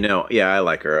 Yeah, I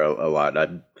like her a lot. I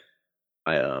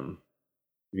have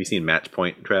you seen Match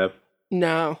Point, Trav?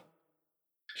 No.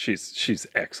 She's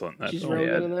excellent. She's really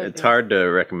good in that. It's hard to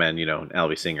recommend, an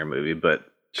Albie Singer movie, but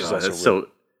it's so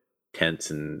tense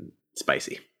and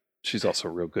spicy. She's also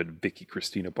real good at Vicky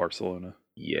Cristina Barcelona.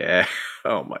 Yeah.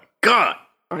 Oh my god.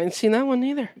 I ain't seen that one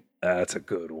either. That's a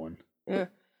good one. Yeah.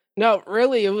 No,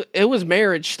 really, it was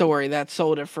Marriage Story that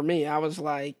sold it for me. I was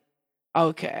like,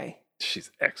 okay.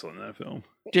 She's excellent in that film.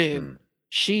 Dude,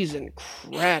 she's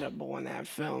incredible in that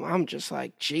film. I'm just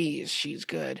like, geez, she's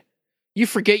good. You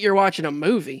forget you're watching a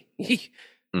movie.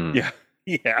 Yeah.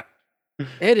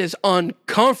 It is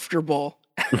uncomfortable.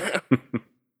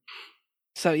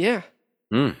 So, yeah.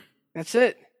 That's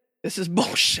it. This is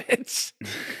bullshit.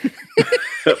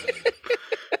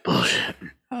 Bullshit.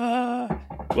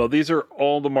 Well, these are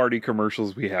all the Marty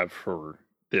commercials we have for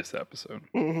this episode.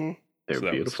 Mm-hmm. They're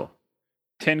beautiful.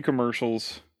 10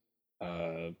 commercials.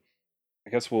 I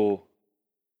guess we'll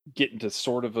get into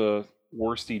sort of a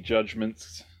worsty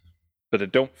judgments, but I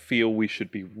don't feel we should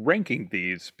be ranking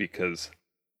these because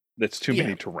that's too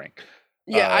many to rank.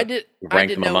 Yeah, I did.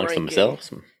 Rank them amongst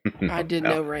themselves. I did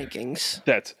no rankings.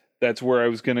 That's where I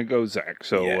was gonna go, Zach.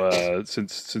 So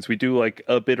since we do like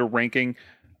a bit of ranking,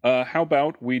 how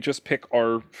about we just pick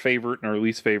our favorite and our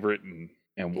least favorite, and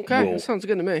okay, that sounds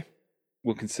good to me.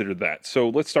 We'll consider that. So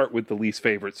let's start with the least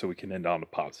favorite, so we can end on a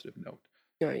positive note.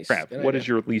 Nice. Trav, what is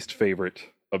your least favorite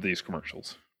of these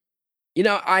commercials?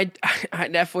 I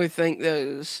definitely think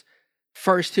those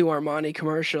first two Armani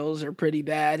commercials are pretty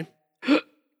bad.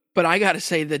 But I got to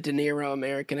say the De Niro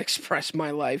American Express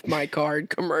My Life, My Card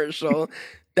commercial.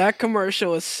 That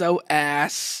commercial is so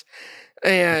ass.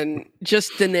 And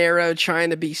just De Niro trying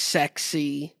to be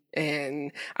sexy.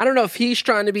 And I don't know if he's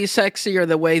trying to be sexy or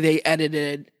the way they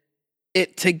edited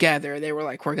it together. They were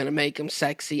like, we're going to make him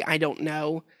sexy. I don't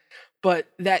know. But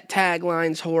that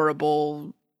tagline's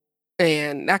horrible.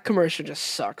 And that commercial just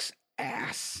sucks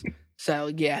ass. So,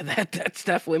 yeah, that's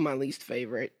definitely my least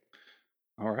favorite.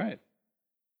 All right.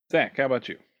 Zach, how about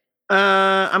you?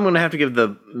 I'm gonna have to give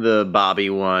the Bobby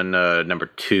one number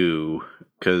 2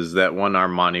 because that one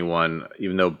Armani one,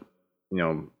 even though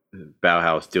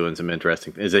Bauhaus doing some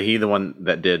interesting, is he the one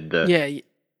that did the?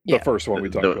 The first one we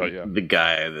talked about, yeah. The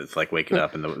guy that's like waking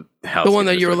up in the house. The one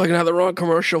that you were looking at the wrong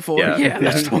commercial for. Yeah,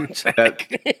 that's the one,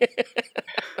 Zach.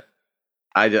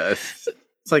 It's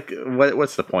like,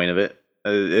 what's the point of it?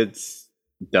 It's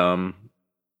dumb,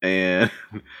 and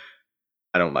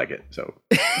I don't like it. So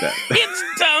it's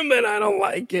dumb, and I don't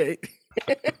like it.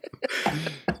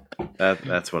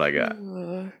 That's what I got.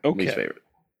 Okay. Least favorite.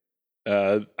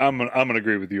 I'm gonna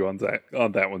agree with you on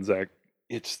that one, Zach.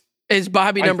 Is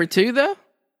Bobby number 2 though?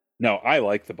 No, I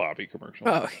like the Bobby commercial.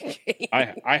 Oh, okay.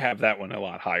 I have that one a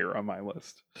lot higher on my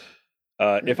list.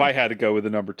 If I had to go with the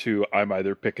number 2, I'm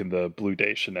either picking the Blue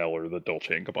Day Chanel or the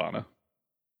Dolce & Gabbana.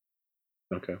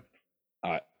 Okay.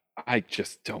 I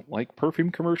just don't like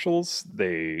perfume commercials.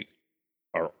 They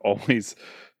are always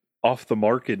off the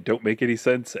mark and don't make any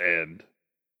sense. And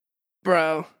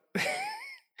bro,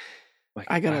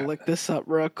 I gotta look this up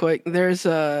real quick. There's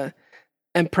a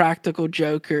Impractical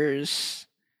Jokers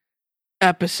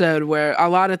episode where a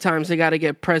lot of times they got to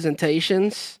get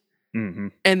presentations,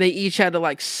 and they each had to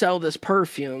like sell this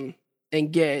perfume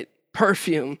and get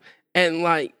perfume, and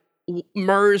like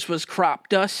Murs was crop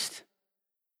dust.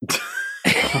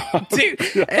 Dude,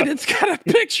 and it's got a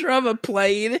picture of a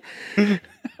plane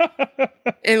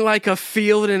in like a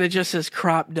field, and it just says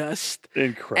crop dust.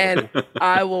 Incredible. And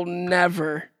I will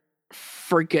never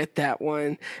forget that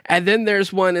one. And then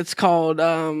there's one, it's called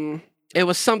it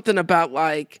was something about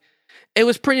like, it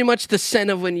was pretty much the scent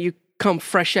of when you come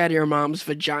fresh out of your mom's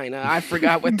vagina. I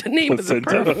forgot what the name of the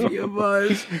perfume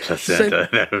was. Placenta.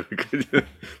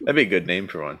 That'd be a good name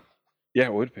for one. Yeah,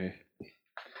 it would be.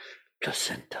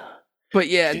 Placenta. But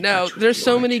yeah, no, there's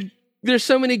so many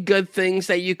good things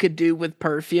that you could do with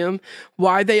perfume.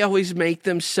 Why they always make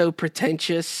them so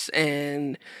pretentious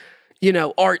and, you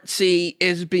know, artsy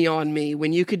is beyond me,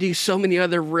 when you could do so many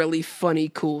other really funny,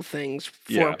 cool things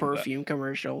for a perfume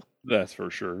commercial. That's for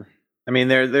sure. I mean,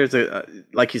 there's a,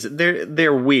 like you said,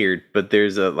 they're weird, but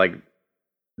there's a, like,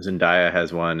 Zendaya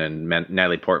has one, and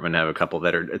Natalie Portman have a couple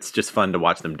that are, it's just fun to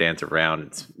watch them dance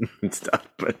around and stuff,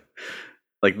 but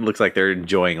like, looks like they're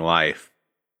enjoying life,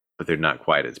 but they're not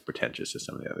quite as pretentious as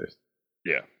some of the others.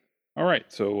 Yeah. All right,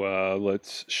 so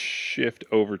let's shift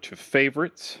over to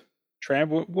favorites. Trav,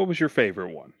 what was your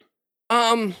favorite one?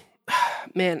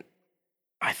 Man,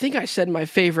 I think I said my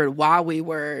favorite while we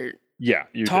were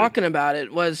talking about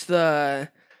it was the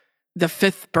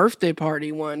 5th birthday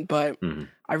party one, but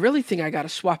I really think I got to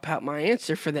swap out my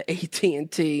answer for the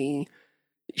AT&T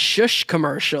shush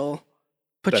commercial.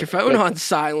 Put your phone on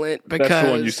silent, because that's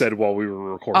the one you said while we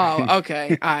were recording. Oh, okay.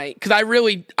 Because I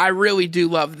really do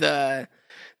love the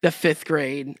 5th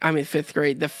grade,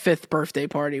 the 5th birthday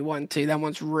party one too. That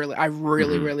one's I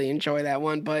really enjoy that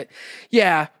one. But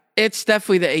yeah, it's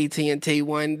definitely the AT&T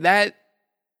one. That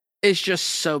is just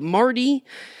so, Marty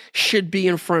should be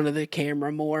in front of the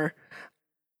camera more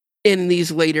in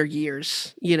these later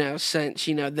years, you know, since,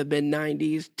 you know, the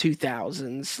mid-90s,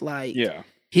 2000s. Like, yeah.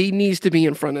 He needs to be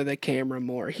in front of the camera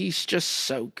more. He's just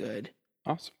so good.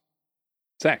 Awesome.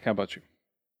 Zach, how about you?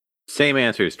 Same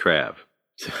answer as Trav.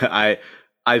 I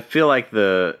feel like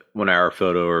the 1 hour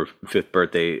photo or 5th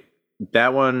birthday,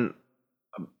 that one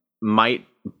might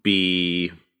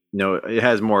be, it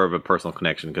has more of a personal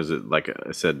connection because, like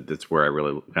I said, that's where I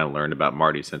really kind of learned about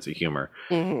Marty's sense of humor.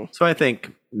 Mm-hmm. So I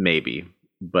think maybe,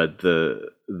 but the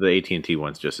AT&T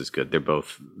one's just as good. They're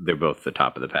both the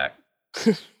top of the pack.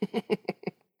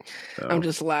 So. I'm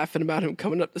just laughing about him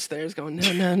coming up the stairs going,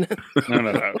 no. No.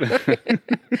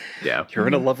 Yeah. You're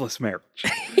in a loveless marriage.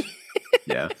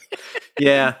 Yeah,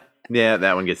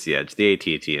 that one gets the edge. The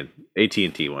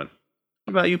AT&T one.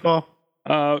 What about you, Paul?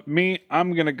 Me,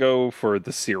 I'm going to go for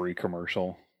the Siri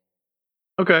commercial.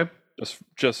 Okay.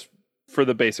 Just for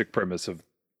the basic premise of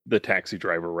the taxi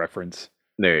driver reference.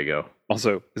 There you go.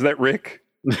 Also, is that Rick?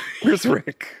 Where's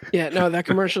Rick? Yeah, no, that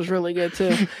commercial's really good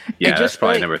too. Yeah, that's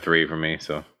probably number 3 for me.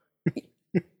 So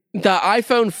the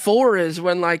iPhone 4 is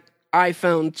when like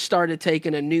iPhone started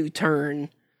taking a new turn.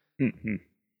 Mm-hmm.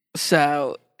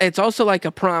 So it's also like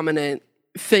a prominent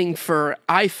thing for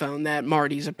iPhone that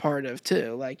Marty's a part of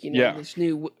too. Like,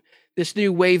 this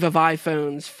new wave of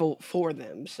iPhones for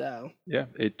them. So yeah,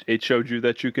 it showed you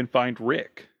that you can find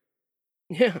Rick.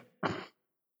 Yeah, and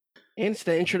it's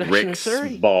the introduction Rick's of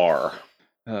Siri bar.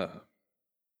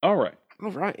 All right.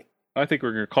 I think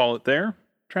we're going to call it there.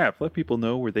 Trav, let people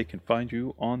know where they can find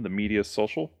you on the media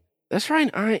social. That's right.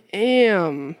 I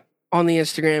am on the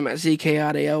Instagram at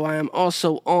ZKAudio. I am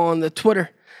also on the Twitter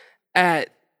at,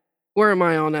 where am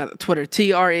I on at Twitter?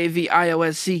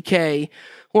 TRAVIOSCK.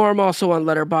 Or I'm also on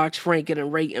Letterboxd, ranking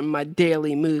and rating my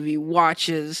daily movie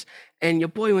watches. And your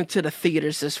boy went to the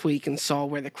theaters this week and saw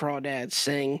Where the Crawdads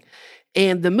Sing.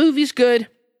 And the movie's good.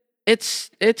 It's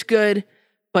good,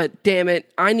 but damn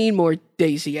it, I need more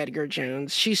Daisy Edgar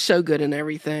Jones. She's so good in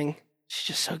everything. She's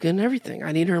just so good in everything.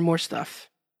 I need her in more stuff.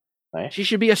 Nice. She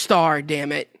should be a star,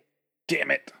 damn it.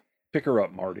 Damn it. Pick her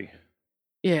up, Marty.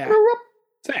 Yeah.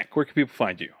 Zach, where can people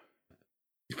find you?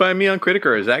 You find me on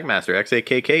Critiker as Zachmaster,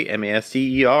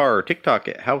 XAKKMASTER, TikTok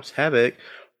at House Havoc,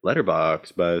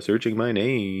 Letterboxd by searching my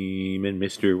name and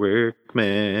Mr.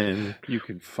 Workman. You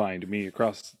can find me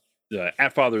across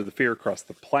at Father of the Fear across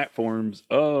the platforms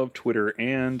of Twitter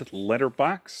and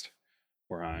Letterboxd,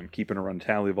 where I'm keeping a run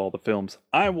tally of all the films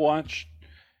I watched.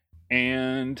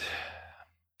 And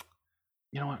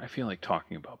you know what? I feel like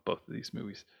talking about both of these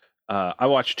movies. I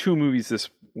watched 2 movies this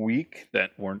week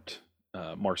that weren't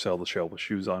Marcel the Shell with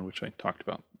Shoes On, which I talked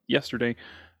about yesterday.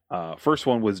 First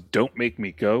one was Don't Make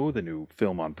Me Go, the new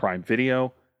film on Prime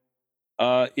Video.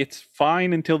 It's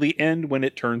fine until the end when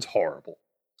it turns horrible.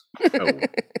 Oh.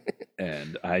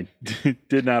 And I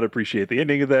did not appreciate the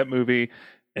ending of that movie,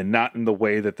 and not in the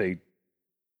way that they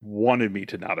wanted me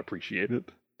to not appreciate it.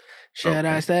 Should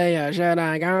I stay or should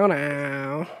I go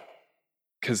now?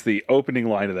 Because the opening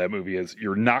line of that movie is,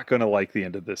 "You're not going to like the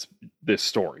end of this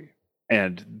story,"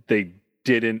 and they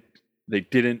didn't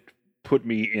put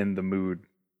me in the mood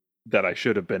that I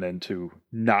should have been in to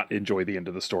not enjoy the end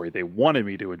of the story. They wanted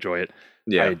me to enjoy it.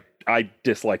 Yeah, I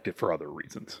disliked it for other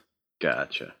reasons.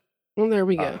 Gotcha. Well, there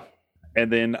we go. And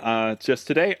then just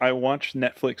today, I watched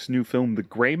Netflix's new film, The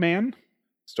Gray Man,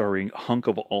 starring hunk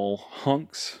of all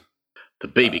hunks, the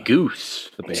baby goose.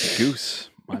 The baby goose,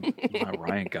 my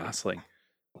Ryan Gosling,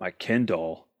 my Ken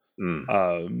doll.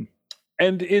 And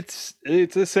it's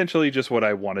essentially just what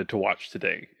I wanted to watch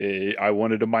today. I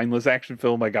wanted a mindless action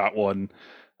film. I got one.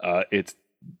 It's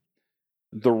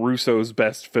the Russo's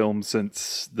best film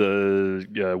since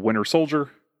the Winter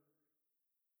Soldier.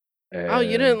 Oh,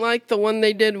 you didn't like the one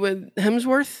they did with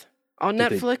Hemsworth on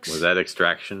Netflix? Was that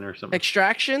Extraction or something?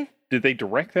 Extraction? Did they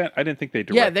direct that? I didn't think they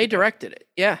directed it. Yeah, they directed it.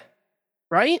 Yeah.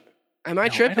 Right? Am I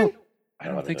tripping? I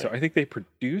don't think so. I think they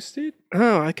produced it.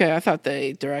 Oh, okay. I thought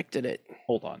they directed it.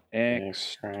 Hold on.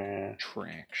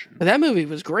 Extraction. But that movie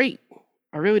was great.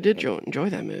 I really did enjoy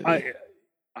that movie.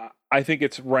 I think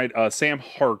it's right. Sam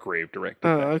Hargrave directed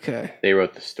that. Okay. They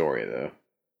wrote the story, though.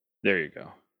 There you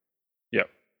go. Yep.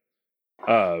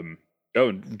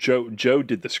 Joe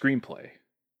did the screenplay.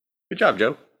 Good job,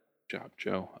 Joe.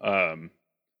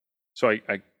 So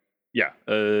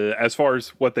as far as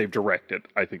what they've directed,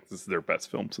 I think this is their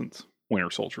best film since Winter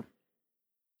Soldier.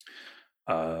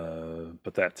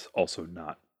 But that's also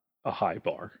not a high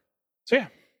bar. So yeah,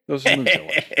 those are the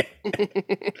movies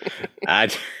I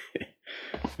watched.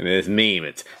 And this meme,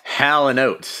 it's Hal and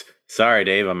Oates. Sorry,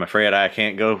 Dave, I'm afraid I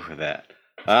can't go for that.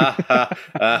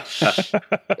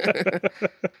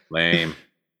 Lame,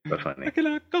 but funny. I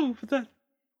cannot go for that.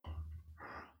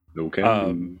 Okay.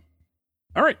 All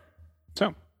right.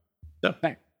 So,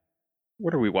 back.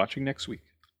 What are we watching next week?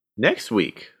 Next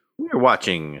week, we are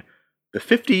watching The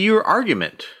 50-Year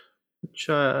Argument, which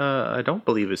I don't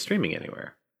believe is streaming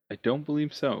anywhere. I don't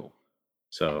believe so.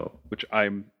 So, which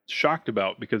I'm shocked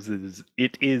about because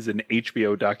it is an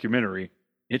HBO documentary.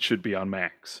 It should be on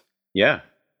Max. Yeah.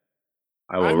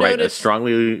 I will write a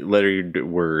strongly lettered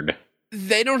word.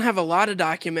 They don't have a lot of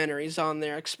documentaries on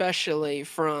there, especially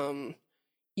from,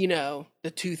 the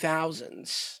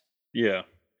 2000s. Yeah,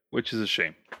 which is a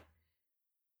shame.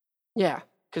 Yeah,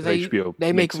 because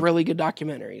they make really good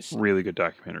documentaries. Really good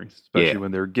documentaries, especially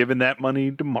when they're giving that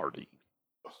money to Marty.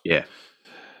 Yeah.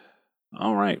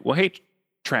 All right. Well, hey,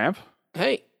 Trav.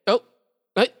 Hey. Nope.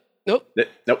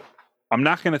 Nope. I'm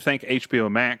not going to thank HBO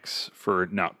Max for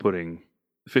not putting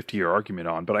 50-Year Argument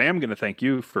on, but I am going to thank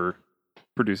you for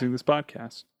producing this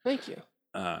podcast. Thank you.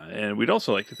 And we'd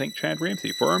also like to thank Chad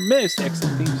Ramsey for our most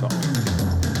excellent theme song.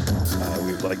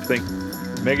 We would like to thank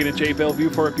Megan and Jay Bellevue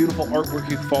for our beautiful artwork.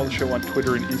 You can follow the show on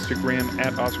Twitter and Instagram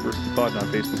at OscarWorthyPod, and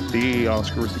on Facebook, The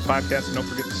OscarWorthy Podcast. And don't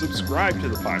forget to subscribe to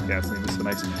the podcast. Leave us a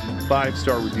nice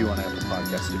 5-star review on Apple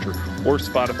Podcasts, Stitcher, or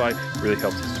Spotify. It really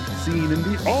helps us to be seen in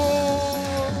the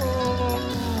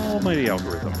almighty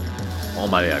algorithm.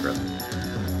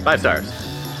 5 stars.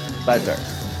 5 stars.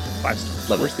 5 stars.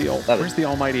 Love Where's the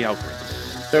almighty algorithm?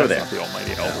 They're That's there. not the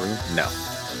almighty algorithm. No.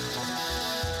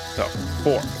 So,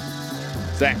 4.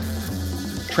 Zach,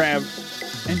 Trav,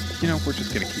 and, we're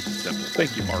just going to keep it simple.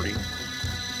 Thank you, Marty.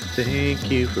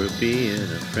 Thank you for being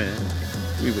a friend.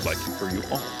 We would like for you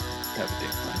all to have a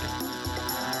day.